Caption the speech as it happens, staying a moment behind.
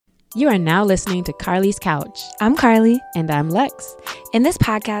You are now listening to Carly's Couch. I'm Carly. And I'm Lex. In this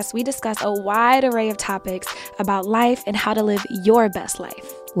podcast, we discuss a wide array of topics about life and how to live your best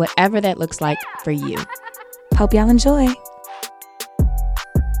life. Whatever that looks like for you. Hope y'all enjoy.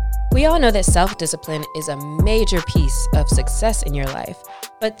 We all know that self-discipline is a major piece of success in your life.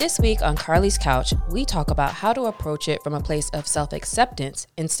 But this week on Carly's Couch, we talk about how to approach it from a place of self-acceptance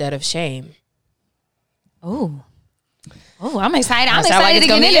instead of shame. Oh, I'm excited. I'm excited to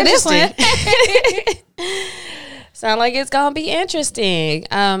get into this one. Sound like it's going to be interesting.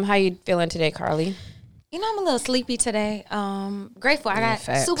 How you feeling today, Carly? You know, I'm a little sleepy today. Grateful. I got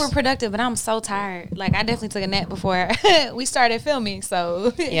facts. super productive, but I'm so tired. Like, I definitely took a nap before we started filming,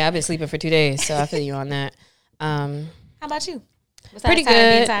 so. Yeah, I've been sleeping for 2 days, so I feel you on that. How about you? Besides Pretty tired,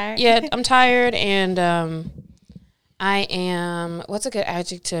 good. being tired? Yeah, I'm tired, and I am, what's a good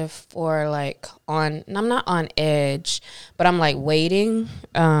adjective for, like, I'm not on edge, but I'm, like, waiting.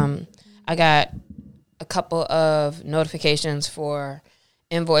 I got a couple of notifications for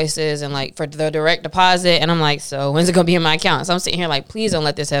invoices and, like, for the direct deposit, and I'm like, so when's it going to be in my account? So I'm sitting here like, please don't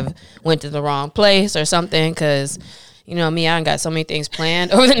let this have went to the wrong place or something, because, you know me, I got so many things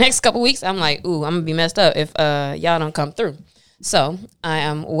planned over the next couple weeks. I'm like, ooh, I'm going to be messed up if y'all don't come through. So I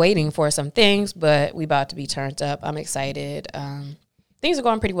am waiting for some things, but we about to be turned up. I'm excited. Things are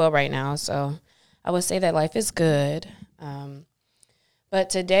going pretty well right now, so I would say that life is good. But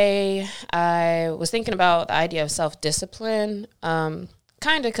today I was thinking about the idea of self-discipline, kind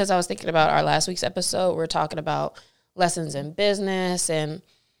of because I was thinking about our last week's episode. We're talking about lessons in business, and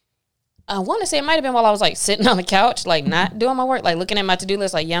I want to say it might have been while I was like sitting on the couch, like not doing my work, like looking at my to-do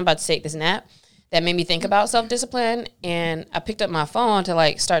list, like, yeah, I'm about to take this nap. That made me think about self-discipline, and I picked up my phone to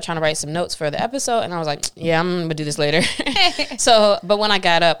like start trying to write some notes for the episode, and I was like, yeah, I'm gonna do this later. But when I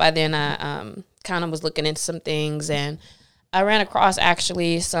got up, I kind of was looking into some things, and I ran across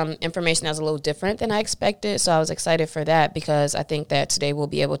actually some information that was a little different than I expected, so I was excited for that, because I think that today we'll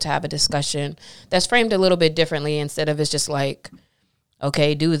be able to have a discussion that's framed a little bit differently, instead of it's just like,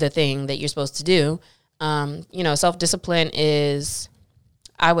 okay, do the thing that you're supposed to do. Self-discipline is,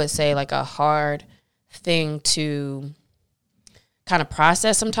 I would say, like a hard thing to kind of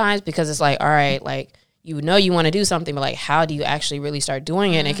process sometimes, because it's like, all right, like, you know you want to do something, but like, how do you actually really start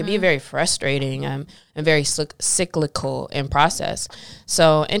doing it? And it can be very frustrating and very cyclical in process.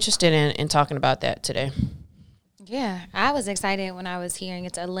 So interested in talking about that today. Yeah, I was excited when I was hearing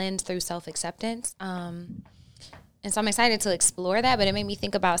it's a lens through self-acceptance. And so I'm excited to explore that, but it made me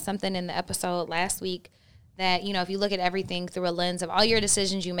think about something in the episode last week that, you know, if you look at everything through a lens of all your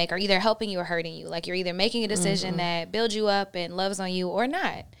decisions you make are either helping you or hurting you. Like, you're either making a decision that builds you up and loves on you or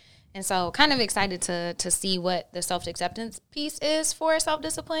not. And so kind of excited to see what the self-acceptance piece is for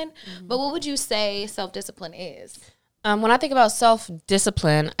self-discipline. But what would you say self-discipline is? When I think about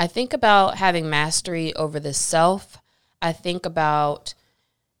self-discipline, I think about having mastery over the self. I think about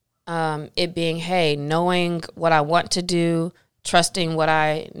it being, hey, knowing what I want to do, trusting what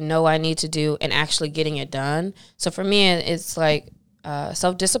I know I need to do, and actually getting it done. So for me, it's like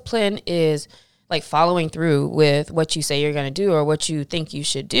self-discipline is like following through with what you say you're going to do or what you think you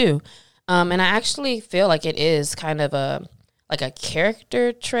should do. And I actually feel like it is kind of a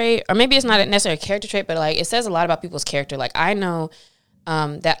character trait, or maybe it's not necessarily a character trait, but like it says a lot about people's character. Like, I know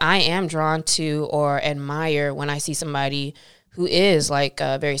that I am drawn to or admire when I see somebody who is like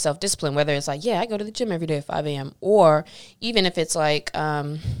very self-disciplined, whether it's like, yeah, I go to the gym every day at 5 a.m. Or even if it's like,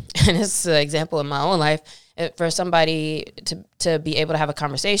 and this is an example in my own life, for somebody to be able to have a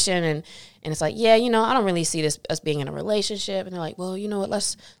conversation and it's like, yeah, you know, I don't really see us being in a relationship. And they're like, well, you know what,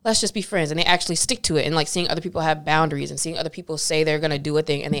 let's just be friends. And they actually stick to it, and like seeing other people have boundaries and seeing other people say they're going to do a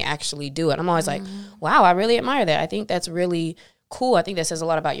thing and they actually do it. I'm always like, wow, I really admire that. I think that's really cool. I think that says a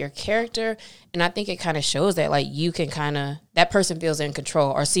lot about your character, and I think it kind of shows that like you can kind of, that person feels in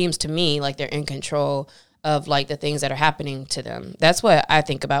control, or seems to me like they're in control of like the things that are happening to them. That's what I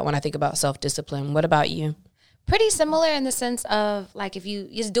think about when I think about self-discipline. What about you? Pretty similar in the sense of like, if you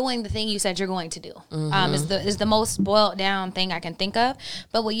is doing the thing you said you're going to do, is the most boiled down thing I can think of.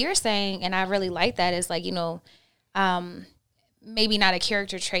 But what you're saying, and I really like that, is like, you know, maybe not a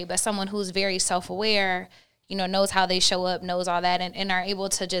character trait, but someone who's very self-aware, you know, knows how they show up, knows all that, and are able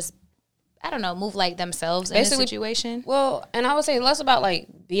to just, I don't know, move like themselves basically, in a situation. Well, and I would say less about like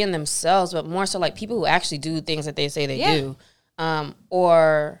being themselves, but more so like people who actually do things that they say they do,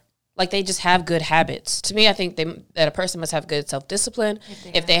 or like they just have good habits. To me, I think that a person must have good self-discipline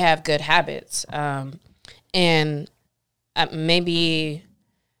if they have good habits. And maybe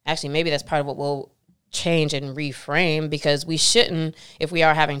that's part of what we'll change and reframe, because we shouldn't, if we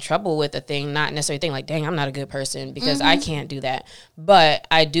are having trouble with a thing, not necessarily think like, dang, I'm not a good person because I can't do that. But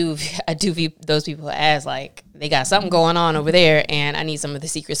I do view those people as like, they got something going on over there and I need some of the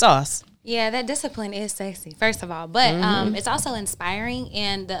secret sauce. Yeah, that discipline is sexy, first of all. But it's also inspiring.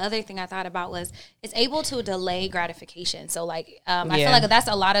 And the other thing I thought about was it's able to delay gratification. So, like, I feel like that's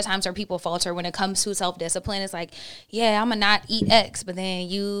a lot of times where people falter when it comes to self-discipline. It's like, yeah, I'm going to not eat X. But then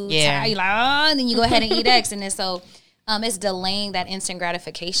you're like, oh, and then you go ahead and eat X. And then so it's delaying that instant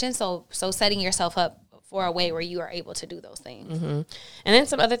gratification. So setting yourself up for a way where you are able to do those things. And then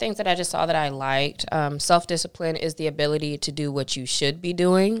some other things that I just saw that I liked. Self-discipline is the ability to do what you should be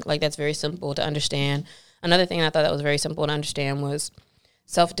doing. Like, that's very simple to understand. Another thing I thought that was very simple to understand was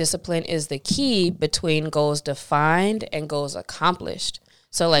self-discipline is the key between goals defined and goals accomplished.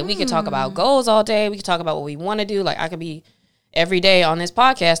 So, like, we could talk about goals all day. We could talk about what we want to do. Like, I could be every day on this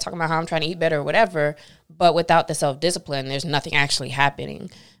podcast talking about how I'm trying to eat better or whatever. But without the self-discipline, there's nothing actually happening.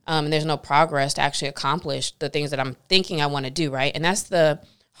 And there's no progress to actually accomplish the things that I'm thinking I want to do, right? And that's the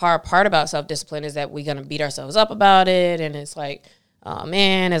hard part about self-discipline, is that we're going to beat ourselves up about it. And it's like, oh,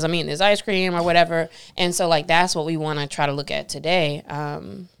 man, as I'm eating this ice cream or whatever. And so, like, that's what we want to try to look at today.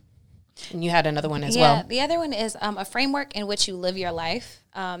 And you had another one as well. Yeah, the other one is a framework in which you live your life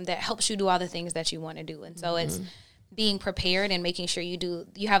that helps you do all the things that you want to do. And so it's being prepared and making sure you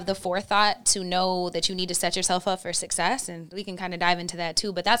have the forethought to know that you need to set yourself up for success. And we can kind of dive into that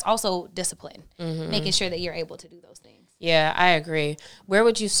too, but that's also discipline, making sure that you're able to do those things. Yeah, I agree. Where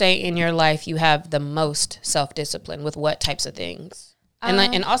would you say in your life you have the most self-discipline? With what types of things?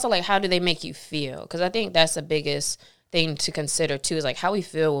 And also, like, how do they make you feel? Because I think that's the biggest thing to consider too, is like how we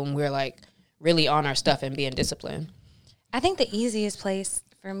feel when we're like really on our stuff and being disciplined. I think the easiest place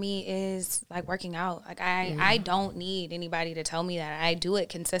for me is like working out. Like I don't need anybody to tell me that. I do it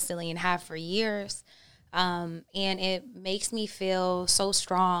consistently and have for years. And it makes me feel so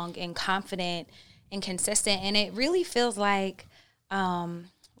strong and confident and consistent. And it really feels like,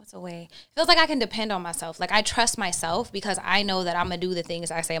 feels like I can depend on myself. Like, I trust myself because I know that I'm going to do the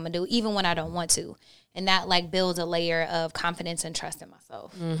things I say I'm going to do, even when I don't want to. And that like builds a layer of confidence and trust in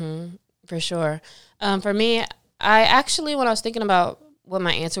myself. For sure. For me, I actually, when I was thinking about what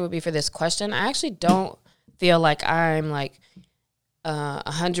my answer would be for this question, I actually don't feel like I'm like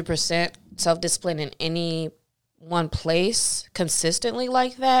 100% self-disciplined in any one place consistently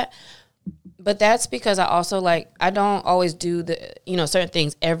like that. But that's because I also I don't always do certain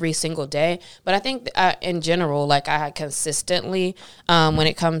things every single day. But I think in general, like, I consistently, when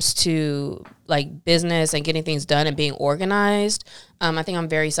it comes to like business and getting things done and being organized, I think I'm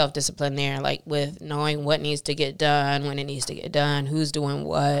very self-disciplined there, like with knowing what needs to get done, when it needs to get done, who's doing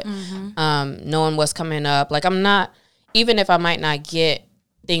what, knowing what's coming up. Like, I'm not, even if I might not get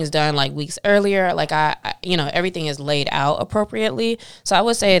things done like weeks earlier, like I everything is laid out appropriately. So I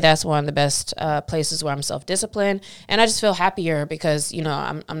would say that's one of the best places where I'm self-disciplined, and I just feel happier because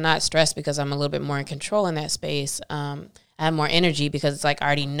I'm not stressed because I'm a little bit more in control in that space. I have more energy because it's like I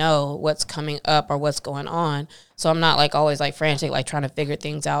already know what's coming up or what's going on, so I'm not like always like frantic, like trying to figure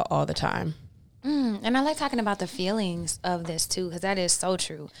things out all the time. And I like talking about the feelings of this too, because that is so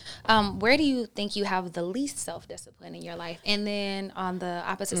true. Where do you think you have the least self-discipline in your life? And then on the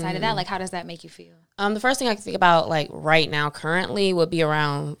opposite side of that, like, how does that make you feel? The first thing I can think about, like, right now currently would be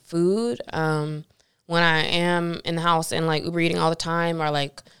around food. When I am in the house and like Uber eating all the time, or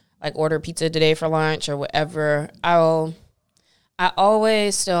like order pizza today for lunch or whatever, I'm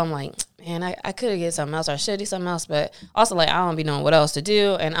like, man, I could get something else, or I should do something else, but also like I don't be knowing what else to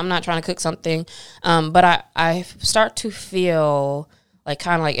do, and I'm not trying to cook something. But I start to feel like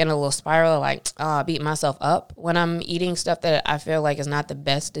kind of like in a little spiral, like beating myself up when I'm eating stuff that I feel like is not the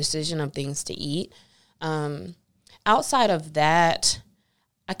best decision of things to eat. Outside of that,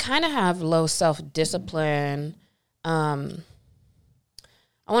 I kind of have low self-discipline. I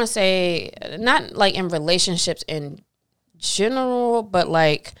want to say not like in relationships in general, but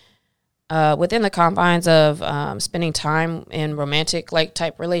like within the confines of spending time in romantic like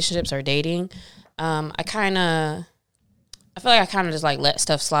type relationships or dating, I feel like I kind of just like let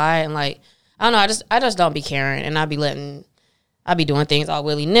stuff slide, and like I don't know, I just don't be caring, and I'll be doing things all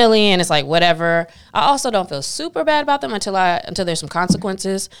willy nilly, and it's like whatever. I also don't feel super bad about them until there's some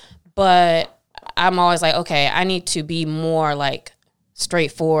consequences, but I'm always like, okay, I need to be more like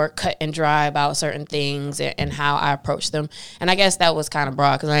straightforward, cut and dry about certain things and how I approach them. And I guess that was kind of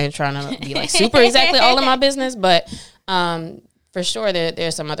broad because I ain't trying to be like super exactly all in my business, but for sure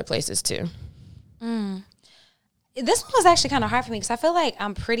there's some other places too. This one was actually kind of hard for me because I feel like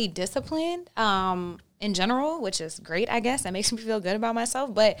I'm pretty disciplined in general, which is great, I guess. That makes me feel good about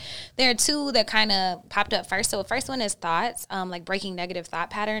myself. But there are two that kind of popped up first. So the first one is thoughts, like breaking negative thought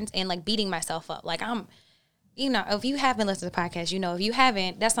patterns and like beating myself up. Like if you haven't listened to the podcast, if you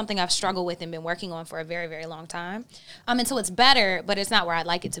haven't, that's something I've struggled with and been working on for a very, very long time. And so it's better, but it's not where I'd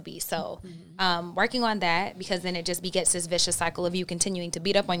like it to be. So working on that, because then it just begets this vicious cycle of you continuing to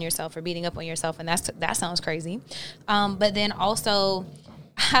beat up on yourself or beating up on yourself. And that sounds crazy. But then also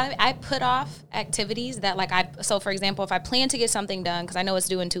I put off activities that so for example, if I plan to get something done, because I know it's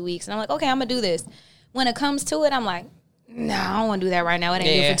due in 2 weeks, and I'm like, okay, I'm going to do this. When it comes to it, I'm like, no, I don't want to do that right now. It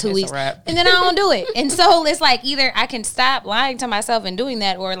ain't due for 2 weeks. And then I don't do it. And so it's like either I can stop lying to myself and doing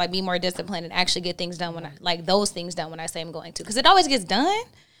that, or like be more disciplined and actually get things done when those things done when I say I'm going to. Because it always gets done.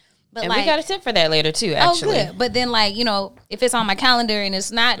 But and we got a tip for that later too, actually. Oh, good. But then if it's on my calendar and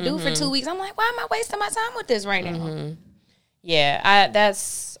it's not due for 2 weeks, I'm like, why am I wasting my time with this right now? Yeah,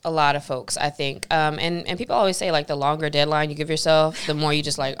 that's a lot of folks, I think. And people always say, like, the longer deadline you give yourself, the more you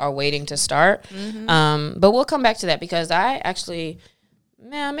just, like, are waiting to start. But we'll come back to that, because I actually,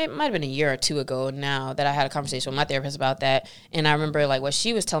 it might have been a year or two ago now that I had a conversation with my therapist about that. And I remember, like, what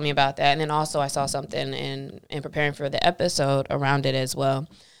she was telling me about that. And then also I saw something in preparing for the episode around it as well.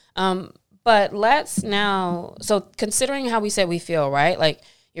 But let's now, so considering how we said we feel, right? Like,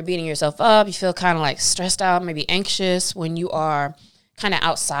 you're beating yourself up, you feel kind of like stressed out, maybe anxious when you are kind of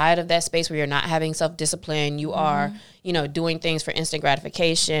outside of that space where you're not having self-discipline, you are, doing things for instant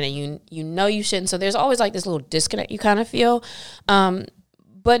gratification, and you shouldn't. So there's always like this little disconnect you kind of feel.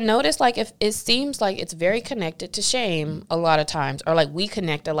 But notice, like, if it seems like it's very connected to shame a lot of times, or like we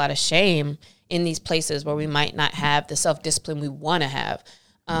connect a lot of shame in these places where we might not have the self-discipline we want to have.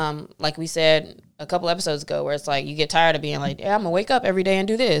 Like we said a couple episodes ago, where it's like you get tired of being like, yeah, I'm gonna wake up every day and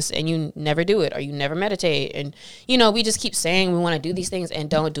do this, and you never do it, or you never meditate, and we just keep saying we want to do these things and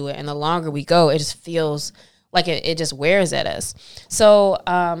don't do it, and the longer we go, it just feels like it just wears at us. So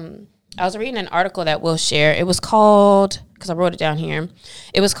I was reading an article that we'll share. It was called, because I wrote it down here,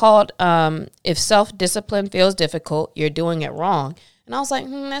 it was called If Self-Discipline Feels Difficult, You're Doing It Wrong. And I was like,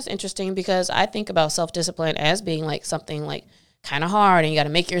 that's interesting, because I think about self-discipline as being like something like kind of hard, and you got to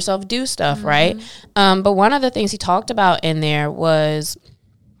make yourself do stuff, right? But one of the things he talked about in there was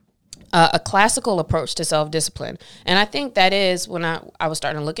a classical approach to self-discipline. And I think that is, when I was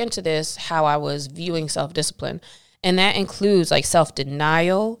starting to look into this, how I was viewing self-discipline. And that includes like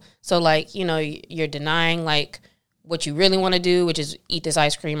self-denial. So like, you're denying like what you really want to do, which is eat this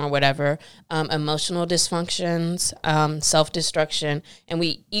ice cream or whatever, emotional dysfunctions, self-destruction, and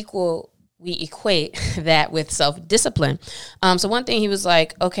we equate that with self-discipline. So one thing he was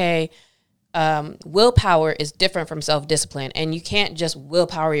like, okay, willpower is different from self-discipline, and you can't just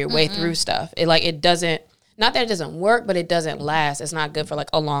willpower your way through stuff. It doesn't, not that it doesn't work, but it doesn't last. It's not good for like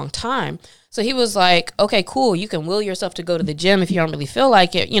a long time. So he was like, okay, cool. You can will yourself to go to the gym if you don't really feel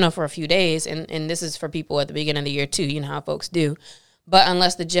like it, for a few days. And this is for people at the beginning of the year too, you know how folks do. But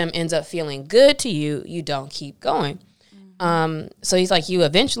unless the gym ends up feeling good to you, you don't keep going. So he's like, you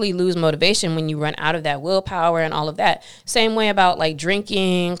eventually lose motivation when you run out of that willpower and all of that. Same way about like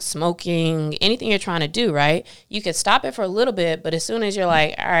drinking, smoking, anything you're trying to do, right? You could stop it for a little bit, but as soon as you're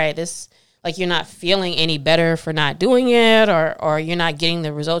like, all right, this, like, you're not feeling any better for not doing it, or you're not getting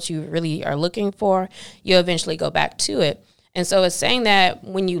the results you really are looking for, you eventually go back to it. And so it's saying that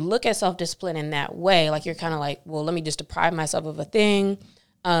when you look at self-discipline in that way, like, you're kind of like, well, let me just deprive myself of a thing,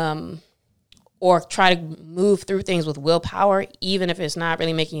 or try to move through things with willpower, even if it's not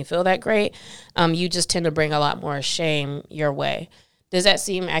really making you feel that great, you just tend to bring a lot more shame your way. Does that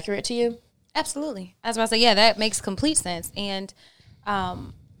seem accurate to you? Absolutely. I was about to say, yeah, that makes complete sense. And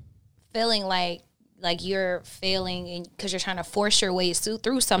feeling like you're failing because you're trying to force your way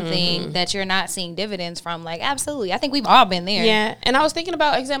through something that you're not seeing dividends from. Like, absolutely. I think we've all been there. Yeah. And I was thinking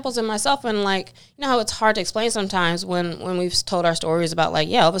about examples in myself, and like, how it's hard to explain sometimes when we've told our stories about like,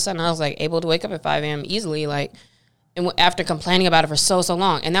 yeah, all of a sudden I was like able to wake up at 5 a.m. easily, like, and after complaining about it for so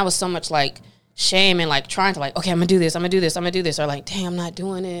long. And that was so much like shame and like trying to like, okay, I'm gonna do this, or like, dang, I'm not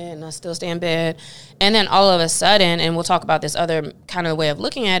doing it, and I still stay in bed. And then all of a sudden, and we'll talk about this other kind of way of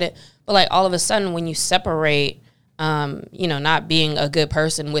looking at it, but like all of a sudden when you separate not being a good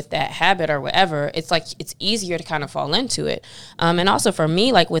person with that habit or whatever, it's like it's easier to kind of fall into it. And also for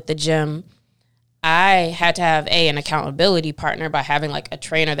me, like with the gym, I had to have an accountability partner by having like a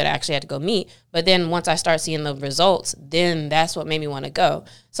trainer that I actually had to go meet. But then once I start seeing the results, then that's what made me want to go.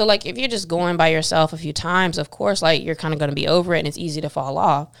 So like if you're just going by yourself a few times, of course, like you're kind of going to be over it and it's easy to fall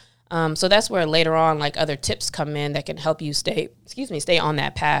off. So that's where later on, like other tips come in that can help you stay on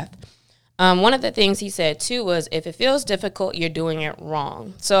that path. One of the things he said too was, if it feels difficult, you're doing it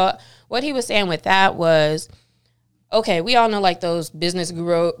wrong. So what he was saying with that was, okay, we all know like those business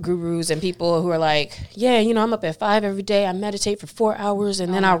gurus and people who are like, yeah, you know, I'm up at 5 every day. I meditate for 4 hours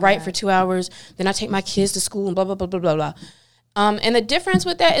and then I write for 2 hours. Then I take my kids to school and blah, blah, blah, blah, blah, blah. And the difference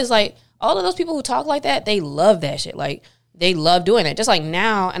with that is like all of those people who talk like that, they love that shit. Like they love doing it. Just like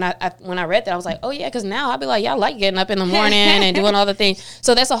now, and I when I read that, I was like, oh yeah, because now I'll be like, yeah, I like getting up in the morning and doing all the things.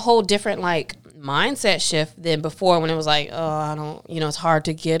 So that's a whole different like mindset shift than before when it was like, oh, I don't, you know, it's hard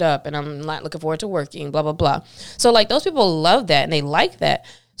to get up and I'm not looking forward to working, blah, blah, blah. So like those people love that and they like that.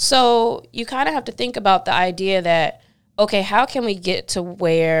 So you kind of have to think about the idea that, okay, how can we get to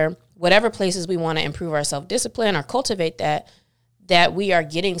where whatever places we want to improve our self-discipline or cultivate that we are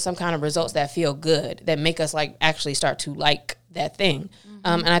getting some kind of results that feel good, that make us like actually start to like that thing.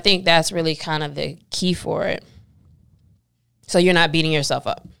 And I think that's really kind of the key for it. So you're not beating yourself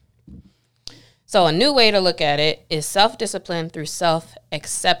up. So a new way to look at it is self-discipline through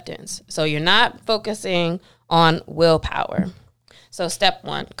self-acceptance. So you're not focusing on willpower. So step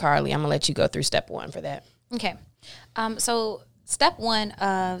 1, Carly, I'm going to let you go through step 1 for that. Okay. So step 1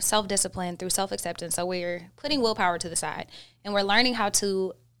 of self-discipline through self-acceptance. So we're putting willpower to the side and we're learning how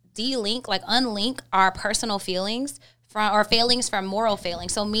to unlink our personal feelings from moral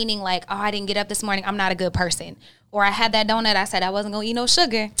failings. So meaning like, oh, I didn't get up this morning, I'm not a good person. Or I had that donut, I said I wasn't going to eat no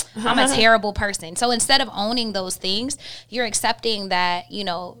sugar. I'm a terrible person. So instead of owning those things, you're accepting that, you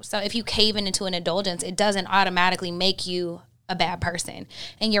know, so if you cave into an indulgence, it doesn't automatically make you a bad person.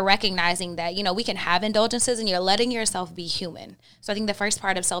 And you're recognizing that, you know, we can have indulgences and you're letting yourself be human. So I think the first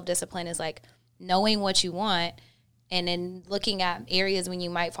part of self-discipline is like knowing what you want and then looking at areas when you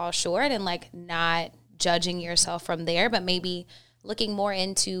might fall short and like not judging yourself from there, but maybe looking more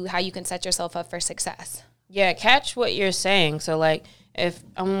into how you can set yourself up for success. Yeah, catch what you're saying. So, like, if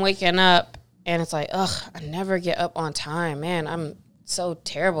I'm waking up and it's like, ugh, I never get up on time. Man, I'm so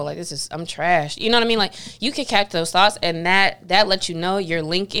terrible. Like, I'm trash. You know what I mean? Like, you can catch those thoughts, and that lets you know you're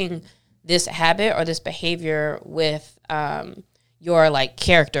linking this habit or this behavior with your, like,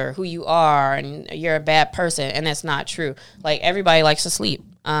 character, who you are, and you're a bad person, and that's not true. Like, everybody likes to sleep.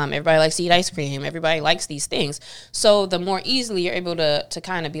 Everybody likes to eat ice cream. Everybody likes these things. So the more easily you're able to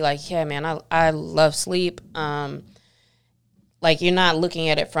kind of be like, yeah, man, I love sleep. Like you're not looking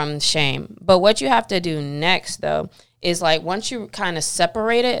at it from shame. But what you have to do next, though, is like once you kind of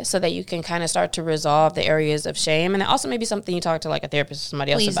separate it so that you can kind of start to resolve the areas of shame. And it also may be something you talk to like a therapist or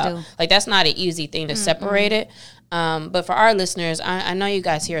somebody else about. Do. Like that's not an easy thing to separate it. But for our listeners, I know you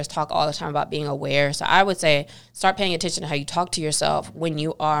guys hear us talk all the time about being aware. So I would say start paying attention to how you talk to yourself when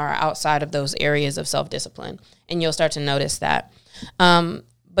you are outside of those areas of self-discipline. And you'll start to notice that.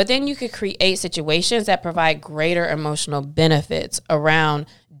 But then you could create situations that provide greater emotional benefits around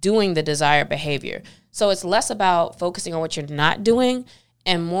doing the desired behavior. So it's less about focusing on what you're not doing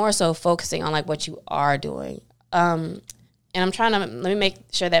and more so focusing on like what you are doing. And I'm trying to, let me make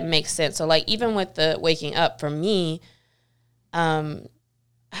sure that makes sense. So like even with the waking up for me, I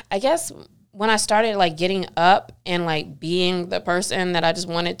guess when I started like getting up and like being the person that I just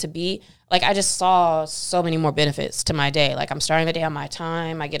wanted to be, like I just saw so many more benefits to my day. Like I'm starting the day on my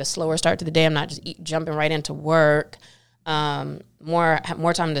time. I get a slower start to the day. I'm not just jumping right into work.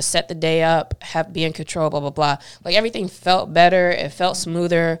 More time to set the day up, be in control, blah, blah, blah. Like everything felt better. It felt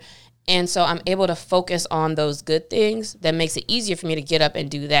smoother. And so I'm able to focus on those good things that makes it easier for me to get up and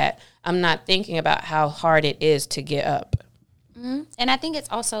do that. I'm not thinking about how hard it is to get up. Mm-hmm. And I think it's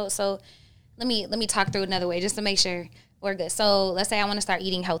also, so let me talk through another way just to make sure we're good. So let's say I want to start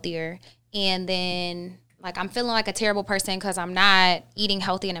eating healthier and then like I'm feeling like a terrible person because I'm not eating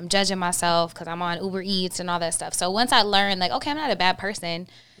healthy and I'm judging myself because I'm on Uber Eats and all that stuff. So once I learn like, okay, I'm not a bad person.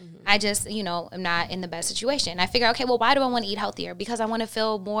 I just, I'm not in the best situation. I figure, okay, well, why do I want to eat healthier? Because I want to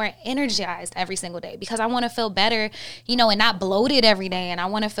feel more energized every single day. Because I want to feel better, and not bloated every day. And I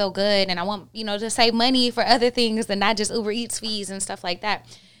want to feel good. And I want, to save money for other things and not just Uber Eats fees and stuff like that.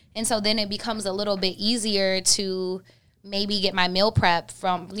 And so then it becomes a little bit easier to maybe get my meal prep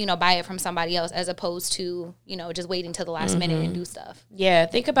from, buy it from somebody else as opposed to, just waiting till the last minute and do stuff. Yeah.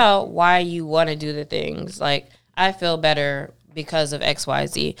 Think about why you want to do the things. Like, I feel better because of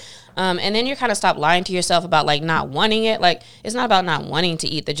XYZ. And then you kind of stop lying to yourself about like not wanting it. Like it's not about not wanting to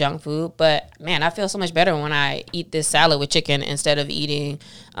eat the junk food, but man, I feel so much better when I eat this salad with chicken instead of eating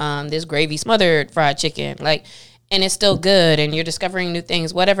this gravy smothered fried chicken. Like, and it's still good and you're discovering new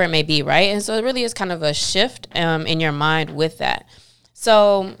things, whatever it may be, right? And so it really is kind of a shift in your mind with that.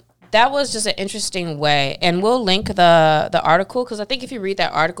 So that was just an interesting way. And we'll link the article, because I think if you read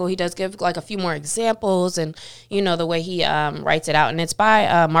that article, he does give like a few more examples and, you know, the way he writes it out. And it's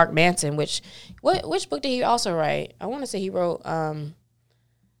by Mark Manson, which book did he also write? I want to say he wrote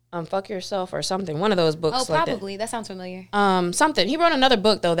Fuck Yourself or something. One of those books. Oh, probably. Like that sounds familiar. Something. He wrote another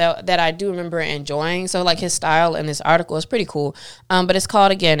book, though, that I do remember enjoying. So, like, his style in this article is pretty cool. But it's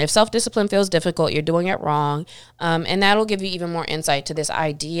called, again, If Self-Discipline Feels Difficult, You're Doing It Wrong. And that'll give you even more insight to this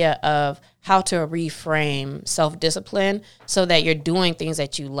idea of how to reframe self-discipline so that you're doing things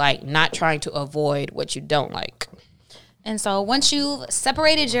that you like, not trying to avoid what you don't like. And so once you've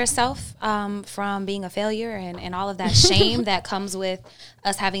separated yourself from being a failure and all of that shame that comes with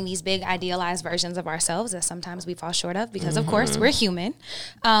us having these big idealized versions of ourselves that sometimes we fall short of because, of course, we're human,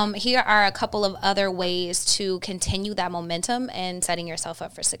 here are a couple of other ways to continue that momentum and setting yourself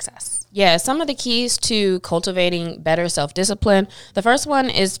up for success. Yeah, some of the keys to cultivating better self-discipline. The first one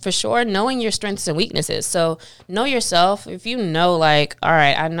is for sure knowing your strengths and weaknesses. So know yourself. If you know, like, all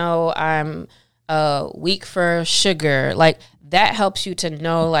right, I know I'm weak for sugar, like that helps you to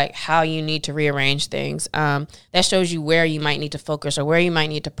know like how you need to rearrange things. That shows you where you might need to focus or where you might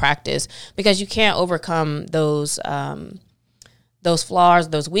need to practice, because you can't overcome those flaws,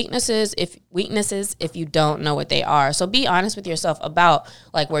 those weaknesses if you don't know what they are. So be honest with yourself about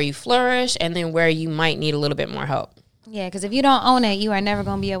like where you flourish and then where you might need a little bit more help. Yeah, because if you don't own it, you are never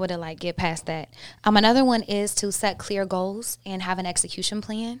going to be able to like get past that. Another one is to set clear goals and have an execution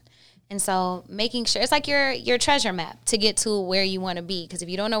plan. And so making sure it's like your treasure map to get to where you want to be. Because if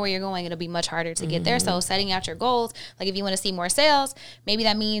you don't know where you're going, it'll be much harder to get there. So setting out your goals, like if you want to see more sales, maybe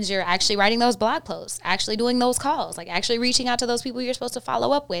that means you're actually writing those blog posts, actually doing those calls, like actually reaching out to those people you're supposed to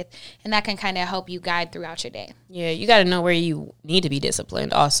follow up with. And that can kind of help you guide throughout your day. Yeah, you got to know where you need to be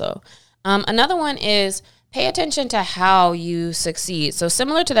disciplined also. Another one is pay attention to how you succeed. So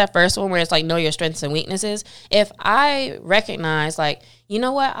similar to that first one where it's like know your strengths and weaknesses, if I recognize like, you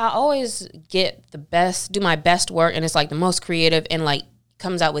know what, I always get the best, do my best work, and it's like the most creative and like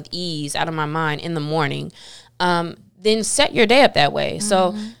comes out with ease out of my mind in the morning, then set your day up that way.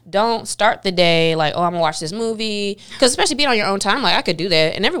 So don't start the day like, oh, I'm gonna watch this movie. Because especially being on your own time, like I could do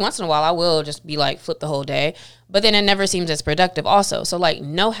that. And every once in a while I will just be like flip the whole day. But then it never seems as productive also. So like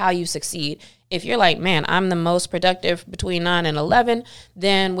know how you succeed. If you're like, man, I'm the most productive between 9 and 11,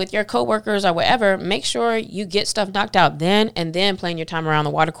 then with your coworkers or whatever, make sure you get stuff knocked out then, and then plan your time around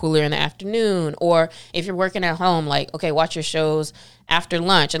the water cooler in the afternoon. Or if you're working at home, like, okay, watch your shows after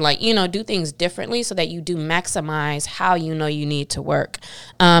lunch and like, you know, do things differently so that you do maximize how you know you need to work.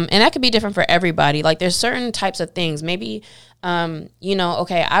 And that could be different for everybody. Like there's certain types of things. Maybe you know,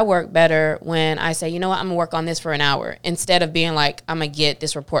 okay, I work better when I say, you know what, I'm gonna work on this for an hour instead of being like, I'm gonna get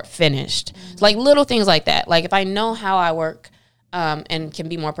this report finished. Like little things like that. Like if I know how I work and can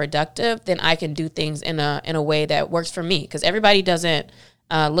be more productive, then I can do things in a way that works for me, because everybody doesn't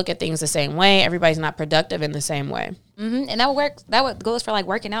look at things the same way. Everybody's not productive in the same way. And that goes for like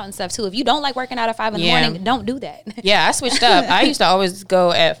working out and stuff too. If you don't like working out at 5 in the morning, don't do that. Yeah, I switched up. I used to always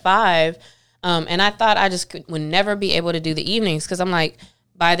go at 5. And I thought I just would never be able to do the evenings, because I'm like,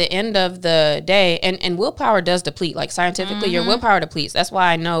 by the end of the day, and willpower does deplete. Like scientifically, your willpower depletes. That's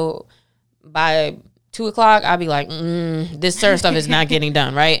why I know by 2 o'clock, I'll be like, this certain stuff is not getting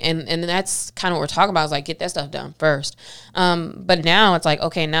done, right? And that's kind of what we're talking about, is like, get that stuff done first. But now it's like,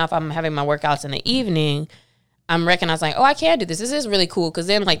 okay, now if I'm having my workouts in the evening, I'm recognizing like, oh, I can do this. This is really cool, because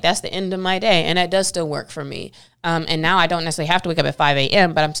then like that's the end of my day, and that does still work for me. And now I don't necessarily have to wake up at 5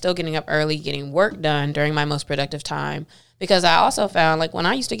 a.m., but I'm still getting up early, getting work done during my most productive time. Because I also found like when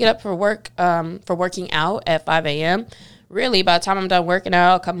I used to get up for work, for working out at 5 a.m., really by the time I'm done working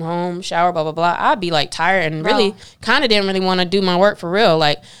out, come home, shower, blah, blah, blah, I'd be like tired and really kind of didn't really want to do my work for real.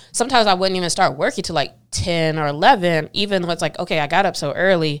 Like sometimes I wouldn't even start working till like 10 or 11, even though it's like, okay, I got up so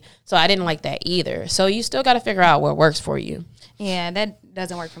early. So I didn't like that either. So you still got to figure out what works for you. Yeah, that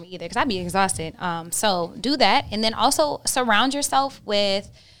doesn't work for me either, because I'd be exhausted. So do that. And then also surround yourself with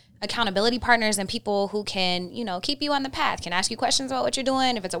accountability partners and people who can, you know, keep you on the path, can ask you questions about what you're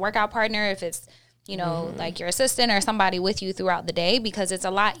doing. If it's a workout partner, if it's, you know, like your assistant or somebody with you throughout the day, because it's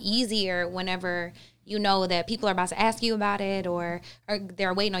a lot easier whenever you know that people are about to ask you about it, or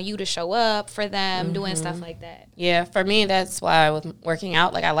they're waiting on you to show up for them, doing stuff like that. Yeah, for me, that's why with working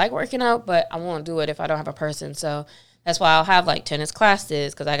out, like I like working out, but I won't do it if I don't have a person. So That's why I'll have like tennis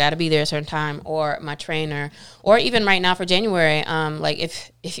classes because I got to be there a certain time, or my trainer, or even right now for January. Like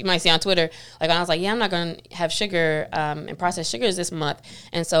if you might see on Twitter, like when I was like, yeah, I'm not going to have sugar and processed sugars this month.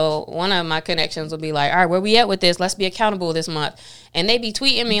 And so one of my connections will be like, all right, where we at with this? Let's be accountable this month. And they be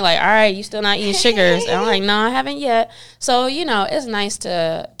tweeting me like, all right, you still not eating sugars? And I'm like, no, I haven't yet. So, you know, it's nice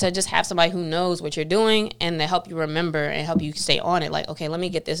to just have somebody who knows what you're doing and to help you remember and help you stay on it. Like, okay, let me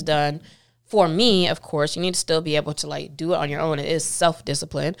get this done. For me, of course, you need to still be able to like do it on your own. It is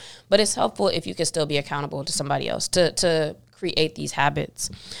self-discipline, but it's helpful if you can still be accountable to somebody else to create these habits.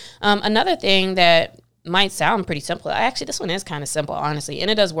 Another thing that might sound pretty simple. Actually, this one is kind of simple, honestly, and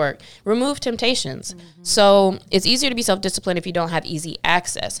it does work. Remove temptations. Mm-hmm. So it's easier to be self-disciplined if you don't have easy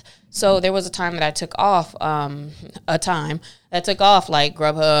access. So there was a time that I took off, like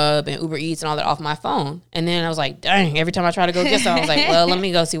Grubhub and Uber Eats and all that off my phone. And then I was like, dang, every time I try to go get some, I was like, well, let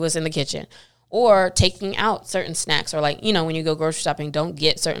me go see what's in the kitchen. Or taking out certain snacks, or like, you know, when you go grocery shopping, don't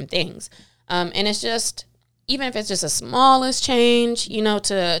get certain things. And it's just, even if it's just the smallest change, you know,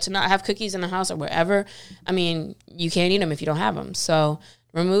 to not have cookies in the house or wherever, I mean, you can't eat them if you don't have them. So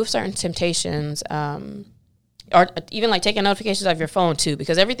remove certain temptations, or even like taking notifications off your phone too,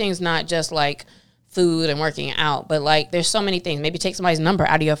 because everything's not just like food and working out, but like there's so many things. Maybe take somebody's number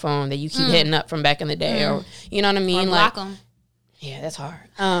out of your phone that you keep hitting up from back in the day, or you know what I mean? Or block them. Yeah, that's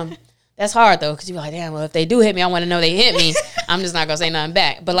hard. That's hard though, because you're like, damn, well, if they do hit me, I want to know they hit me. I'm just not gonna say nothing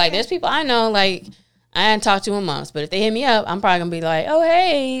back. But like, there's people I know, like, I hadn't talked to in months, but if they hit me up, I'm probably going to be like, oh,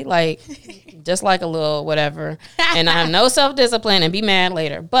 hey, like, just like a little whatever. And I have no self-discipline and be mad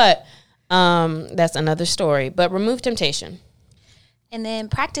later. But that's another story. But remove temptation. And then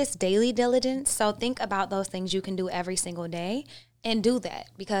practice daily diligence. So think about those things you can do every single day and do that,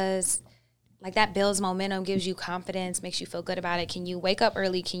 because like that builds momentum, gives you confidence, makes you feel good about it. Can you wake up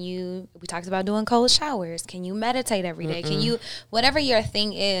early? We talked about doing cold showers. Can you meditate every day? Can you, whatever your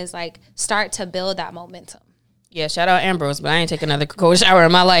thing is, like start to build that momentum. Yeah, shout out Ambrose, but I ain't taking another cold shower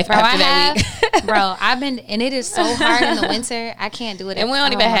in my life after that week. Bro, and it is so hard in the winter. I can't do it. And we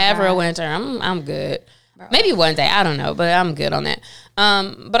don't even have real winter. I'm good. Bro. Maybe one day, I don't know, but I'm good on that.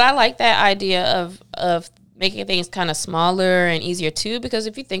 But I like that idea of making things kind of smaller and easier too, because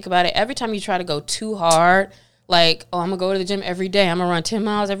if you think about it, every time you try to go too hard, like, oh, I'm gonna go to the gym every day, I'm gonna run 10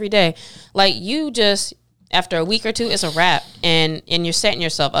 miles every day, like you just, after a week or two, it's a wrap, and you're setting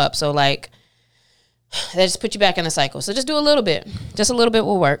yourself up. So like, that just put you back in the cycle. So just do a little bit. Just a little bit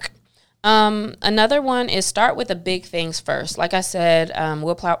will work. Another one is start with the big things first. Like I said,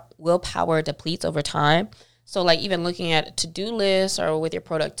 willpower depletes over time. So like even looking at to-do lists or with your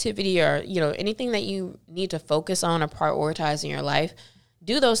productivity, or, you know, anything that you need to focus on or prioritize in your life,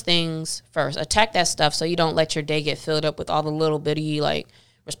 do those things first. Attack that stuff so you don't let your day get filled up with all the little bitty, like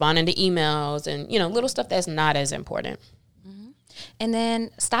responding to emails and, you know, little stuff that's not as important. And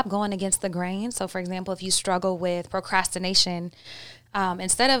then stop going against the grain. So for example, if you struggle with procrastination,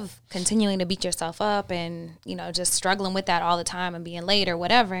 instead of continuing to beat yourself up and, you know, just struggling with that all the time and being late or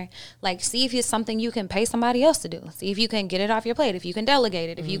whatever, like see if it's something you can pay somebody else to do. See if you can get it off your plate, if you can delegate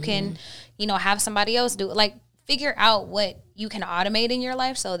it, if you can, you know, have somebody else do it. Like figure out what you can automate in your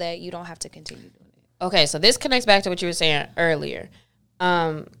life so that you don't have to continue doing it. Okay, so this connects back to what you were saying earlier.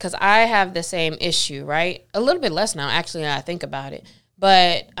 Because I have the same issue, right? A little bit less now, actually, now I think about it.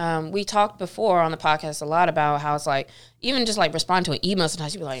 But we talked before on the podcast a lot about how it's like, even just like respond to an email,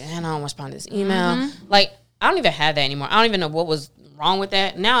 sometimes you be like, man, I don't respond to this email. Like, I don't even have that anymore. I don't even know what was wrong with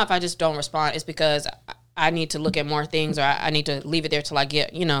that. Now, if I just don't respond, it's because I need to look at more things, or I need to leave it there till I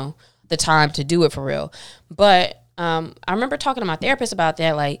get, you know, the time to do it for real. But I remember talking to my therapist about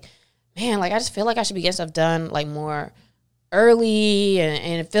that, like, man, like, I just feel like I should be getting stuff done, like, more early,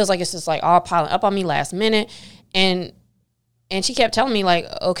 and it feels like it's just like all piling up on me last minute, and she kept telling me like,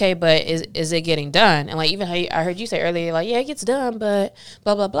 okay, but is it getting done? And like, even I heard you say earlier, like, yeah, it gets done, but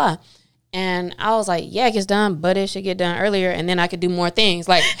blah blah blah. And I was like, yeah, it gets done, but it should get done earlier, and then I could do more things.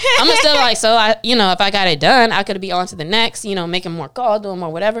 Like, I'm still like, so I, you know, if I got it done, I could be on to the next, you know, making more calls, doing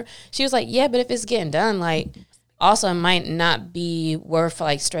more whatever. She was like, yeah, but if it's getting done, like, also it might not be worth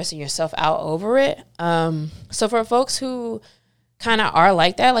like stressing yourself out over it. So for folks who kind of are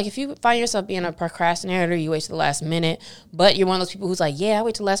like that, like if you find yourself being a procrastinator, you wait to the last minute, but you're one of those people who's like, yeah, I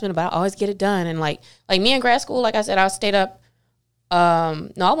wait till the last minute, but I always get it done. And like me in grad school, like I said, I stayed up.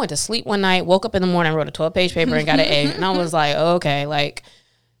 I went to sleep one night, woke up in the morning, wrote a 12-page paper and got an A. And I was like, okay, like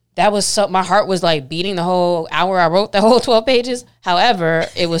that was so, my heart was like beating the whole hour I wrote the whole 12 pages. However,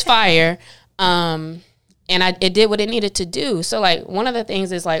 it was fire. And it did what it needed to do. So, like, one of the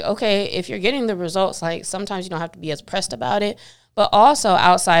things is, like, okay, if you're getting the results, like, sometimes you don't have to be as pressed about it. But also,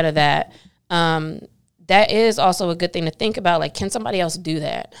 outside of that, that is also a good thing to think about. Like, can somebody else do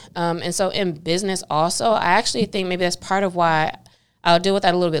that? And so in business also, I actually think maybe that's part of why I'll deal with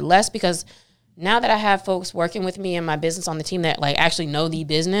that a little bit less, because now that I have folks working with me in my business on the team that like actually know the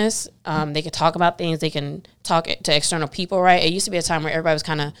business, they can talk about things, they can talk to external people, right? It used to be a time where everybody was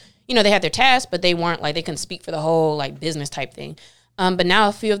kind of, they had their tasks, but they weren't like, they couldn't speak for the whole like business type thing. But now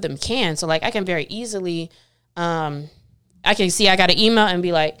a few of them can. So like I can very easily, I can see I got an email and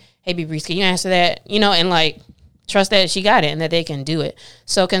be like, hey, Breeze, can you answer that? And like trust that she got it and that they can do it.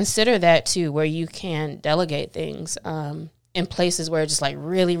 So consider that too, where you can delegate things in places where it's just like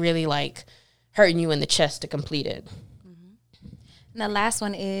really, really like hurting you in the chest to complete it. And the last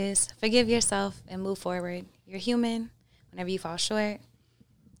one is forgive yourself and move forward. You're human. Whenever you fall short,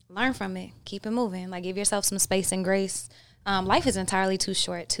 learn from it. Keep it moving. Like, give yourself some space and grace. Life is entirely too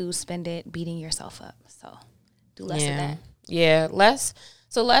short to spend it beating yourself up. So do less of that. Yeah, let's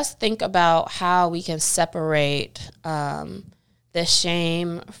think about how we can separate the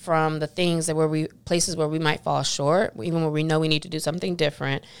shame from the things places where we might fall short, even where we know we need to do something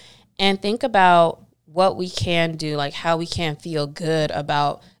different. And think about what we can do, like how we can feel good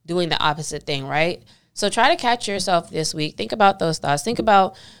about doing the opposite thing, right? So try to catch yourself this week. Think about those thoughts. Think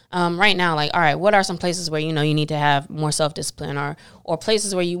about right now, like, all right, what are some places where you need to have more self-discipline or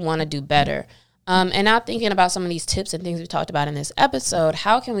places where you want to do better? And now thinking about some of these tips and things we talked about in this episode,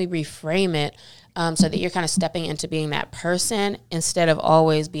 how can we reframe it so that you're kind of stepping into being that person instead of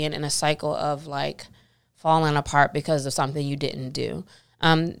always being in a cycle of like falling apart because of something you didn't do?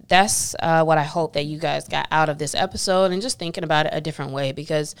 That's what I hope that you guys got out of this episode, and just thinking about it a different way,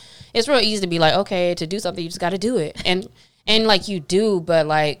 because it's real easy to be like, okay, to do something, you just got to do it. And like you do, but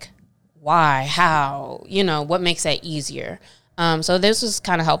like, why, how, what makes that easier? So this was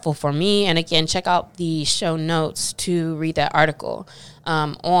kind of helpful for me. And again, check out the show notes to read that article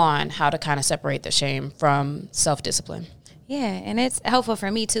on how to kind of separate the shame from self-discipline. Yeah, and it's helpful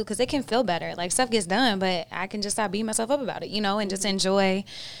for me, too, because it can feel better. Like, stuff gets done, but I can just stop beating myself up about it, and just enjoy,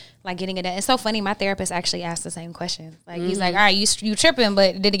 like, getting it done. It's so funny. My therapist actually asked the same question. Like, he's like, all right, you tripping,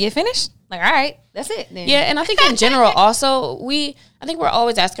 but did it get finished? Like, all right, that's it then. Yeah, and I think in general also, I think we're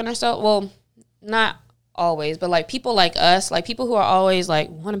always asking ourselves, well, not always, but, like, people like us, like, people who are always, like,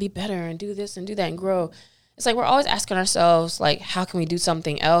 want to be better and do this and do that and grow. It's like we're always asking ourselves, like, how can we do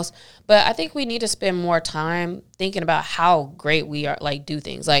something else? But I think we need to spend more time thinking about how great we are, like, do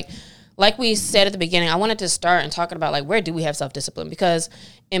things. Like we said at the beginning, I wanted to start and talking about, like, where do we have self-discipline? Because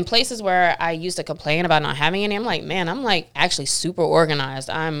in places where I used to complain about not having any, I'm like, man, I'm, like, actually super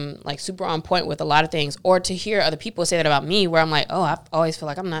organized. I'm, like, super on point with a lot of things. Or to hear other people say that about me, where I'm like, oh, I always feel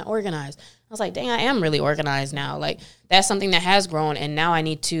like I'm not organized. I was like, dang, I am really organized now. Like, that's something that has grown, and now I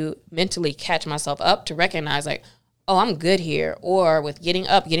need to mentally catch myself up to recognize, like, oh, I'm good here. Or with getting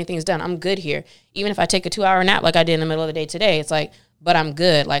up, getting things done, I'm good here. Even if I take a 2-hour nap like I did in the middle of the day today, it's like, but I'm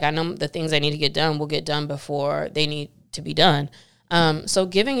good. Like, I know the things I need to get done will get done before they need to be done. So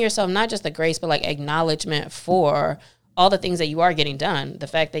giving yourself not just the grace, but like acknowledgement for all the things that you are getting done. The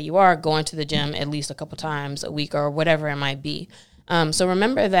fact that you are going to the gym at least a couple times a week or whatever it might be. So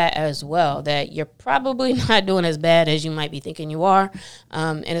remember that as well, that you're probably not doing as bad as you might be thinking you are.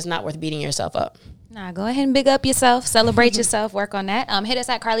 And it's not worth beating yourself up. Nah, go ahead and big up yourself, celebrate yourself, work on that. Hit us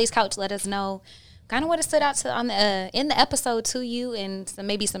at Carly's Couch. Let us know kind of what stood out in the episode to you, and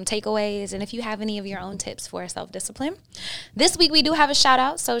maybe some takeaways, and if you have any of your own tips for self-discipline. This week we do have a shout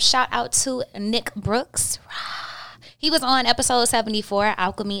out, so shout out to Nick Brooks. He was on episode 74,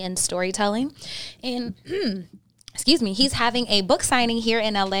 Alchemy and Storytelling, and excuse me, he's having a book signing here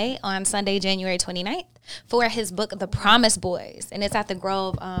in LA on Sunday, January 29th for his book, The Promise Boys. And it's at the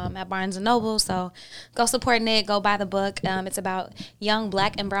Grove at Barnes & Noble. So go support Nick, go buy the book. It's about young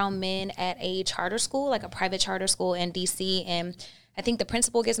Black and brown men at a charter school, like a private charter school in D.C. And I think the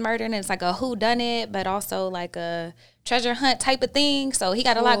principal gets murdered, and it's like a whodunit, but also like a treasure hunt type of thing. So he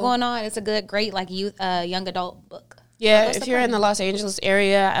got a lot going on. It's a good, great, like youth, young adult book. Yeah, if you're in the Los Angeles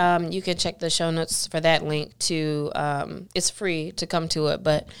area, you can check the show notes for that link to, it's free to come to it,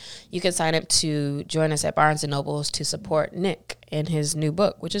 but you can sign up to join us at Barnes & Nobles to support Nick and his new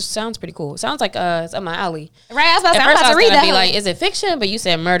book, which sounds pretty cool. It sounds like it's up my alley. Right, I was about to, I'm about to read that. Be like, is it fiction? But you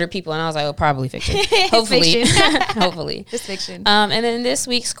said murder people, and I was like, oh, probably fiction. Hopefully. Hopefully. It's fiction. And then this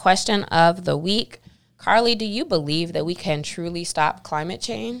week's question of the week, Carly, do you believe that we can truly stop climate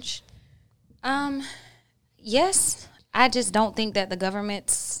change? Yes. I just don't think that the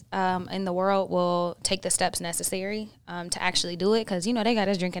governments in the world will take the steps necessary to actually do it, because, they got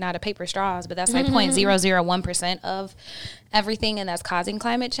us drinking out of paper straws, but that's like 0.001% of everything, and that's causing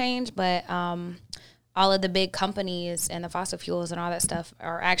climate change. But all of the big companies and the fossil fuels and all that stuff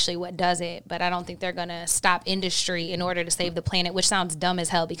are actually what does it. But I don't think they're going to stop industry in order to save the planet, which sounds dumb as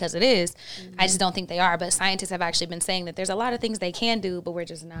hell because it is. I just don't think they are. But scientists have actually been saying that there's a lot of things they can do, but we're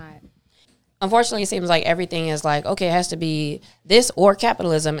just not. Unfortunately, it seems like everything is like, okay, it has to be this or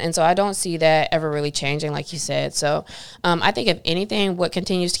capitalism. And so I don't see that ever really changing, like you said. So I think if anything, what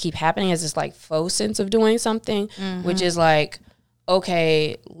continues to keep happening is this like faux sense of doing something, which is like,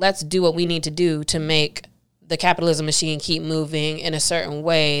 okay, let's do what we need to do to make the capitalism machine keep moving in a certain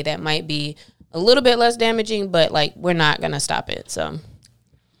way that might be a little bit less damaging, but like we're not going to stop it. So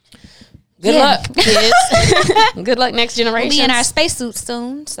good luck, kids. Good luck, next generation. We'll be in our spacesuits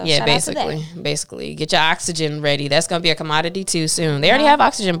soon. So yeah, shout basically. Get your oxygen ready. That's going to be a commodity too soon. They already have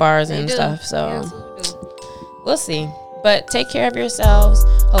oxygen bars and stuff. So we'll see. But take care of yourselves.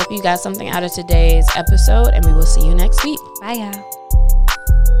 Hope you got something out of today's episode, and we will see you next week. Bye, y'all.